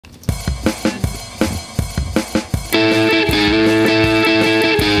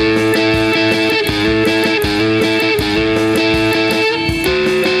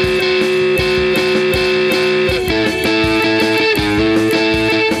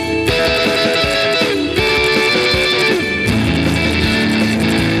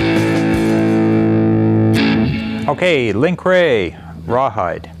Okay, Link Wray,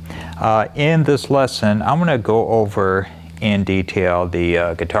 Rawhide. In this lesson, I'm going to go over in detail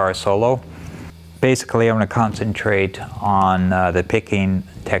the guitar solo. Basically, I'm going to concentrate on the picking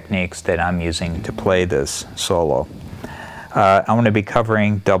techniques that I'm using to play this solo. I'm going to be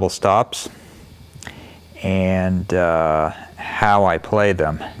covering double stops and how I play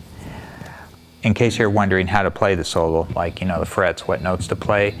them. In case you're wondering how to play the solo, like, the frets, what notes to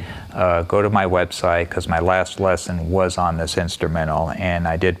play, go to my website, because my last lesson was on this instrumental, and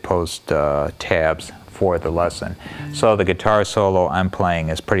I did post tabs for the lesson. So the guitar solo I'm playing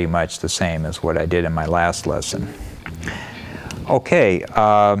is pretty much the same as what I did in my last lesson. Okay,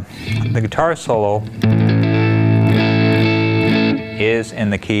 the guitar solo is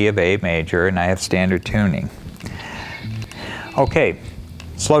in the key of A major, and I have standard tuning. Okay,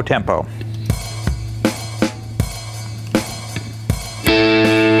 slow tempo.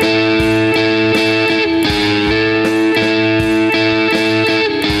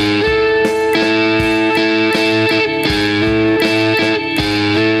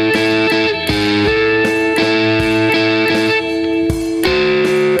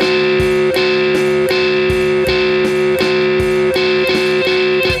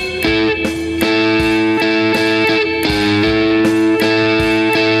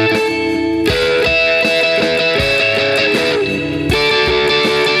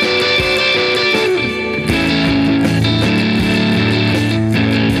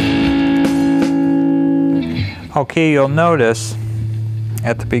 Okay, you'll notice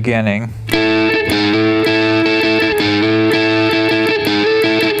at the beginning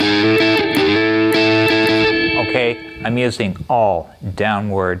I'm using all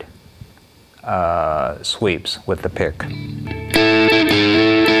downward sweeps with the pick.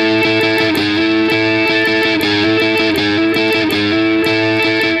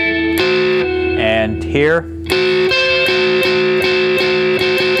 And here,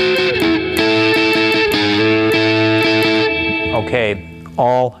 okay,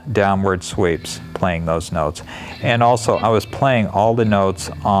 all downward sweeps, playing those notes. And also, I was playing all the notes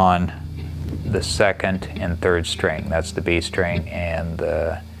on the second and third string. That's the B string and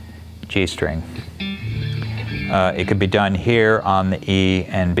the G string. It could be done here on the E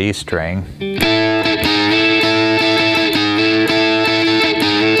and B string.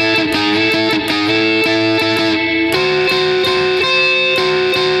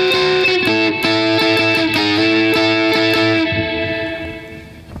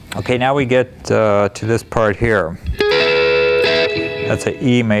 Okay, now we get to this part here. That's an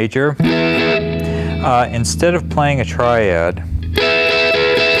E major. Instead of playing a triad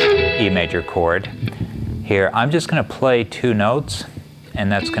E major chord here, I'm just going to play two notes,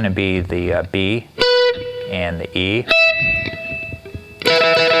 and that's going to be the B and the E.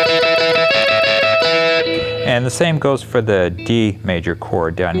 And the same goes for the D major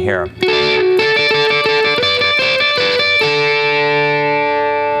chord down here.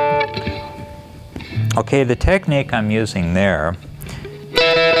 Okay, the technique I'm using there,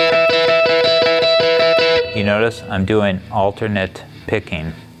 you notice I'm doing alternate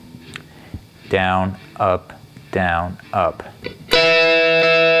picking. Down, up, down, up.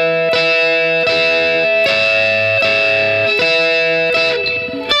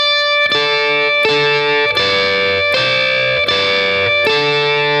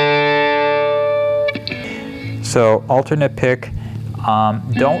 So alternate pick.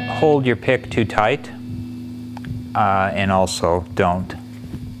 Don't hold your pick too tight, and also don't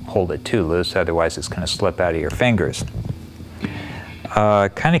hold it too loose, otherwise it's going to slip out of your fingers.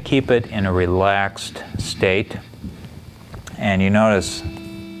 Kind of keep it in a relaxed state, and you notice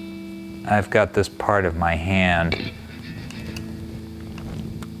I've got this part of my hand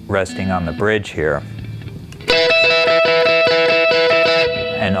resting on the bridge here.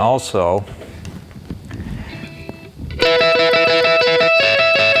 And also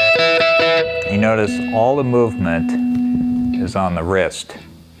you notice all the movement is on the wrist.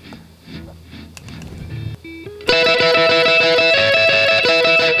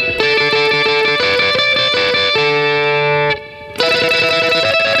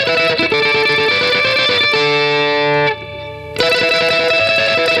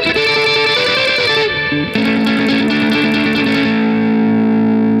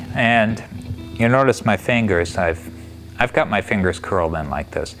 And you notice my fingers, I've got my fingers curled in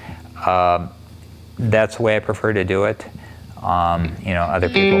like this. That's the way I prefer to do it. Other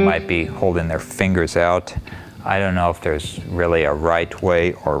people might be holding their fingers out. I don't know if there's really a right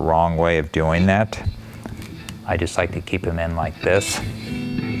way or wrong way of doing that. I just like to keep them in like this.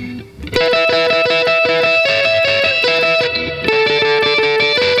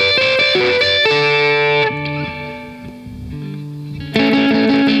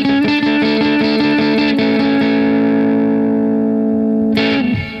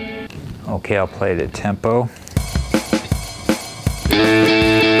 Okay, I'll play the tempo.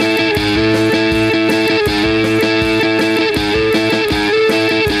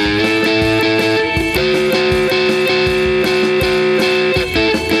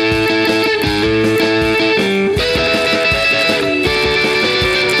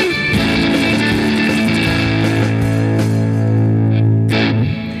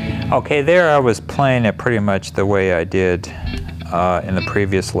 Okay, there I was playing it pretty much the way I did in the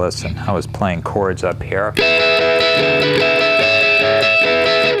previous lesson. I was playing chords up here.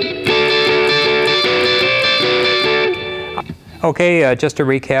 Okay, just to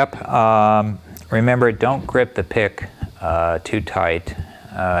recap, remember, don't grip the pick too tight.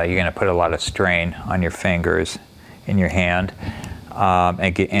 You're going to put a lot of strain on your fingers in your hand.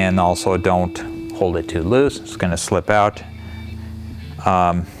 And also don't hold it too loose. It's going to slip out.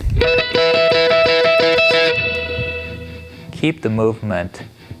 Keep the movement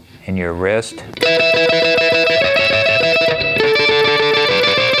in your wrist.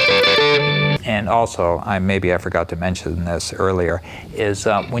 And also, maybe I forgot to mention this earlier, is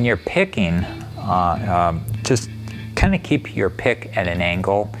when you're picking, just kind of keep your pick at an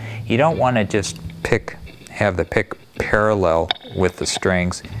angle. You don't want to just have the pick parallel with the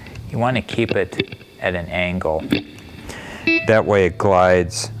strings. You want to keep it at an angle. That way it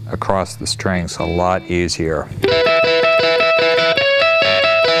glides across the strings a lot easier.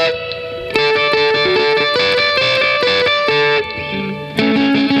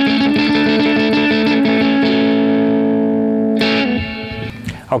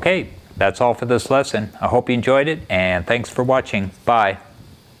 Okay, that's all for this lesson. I hope you enjoyed it, and thanks for watching. Bye.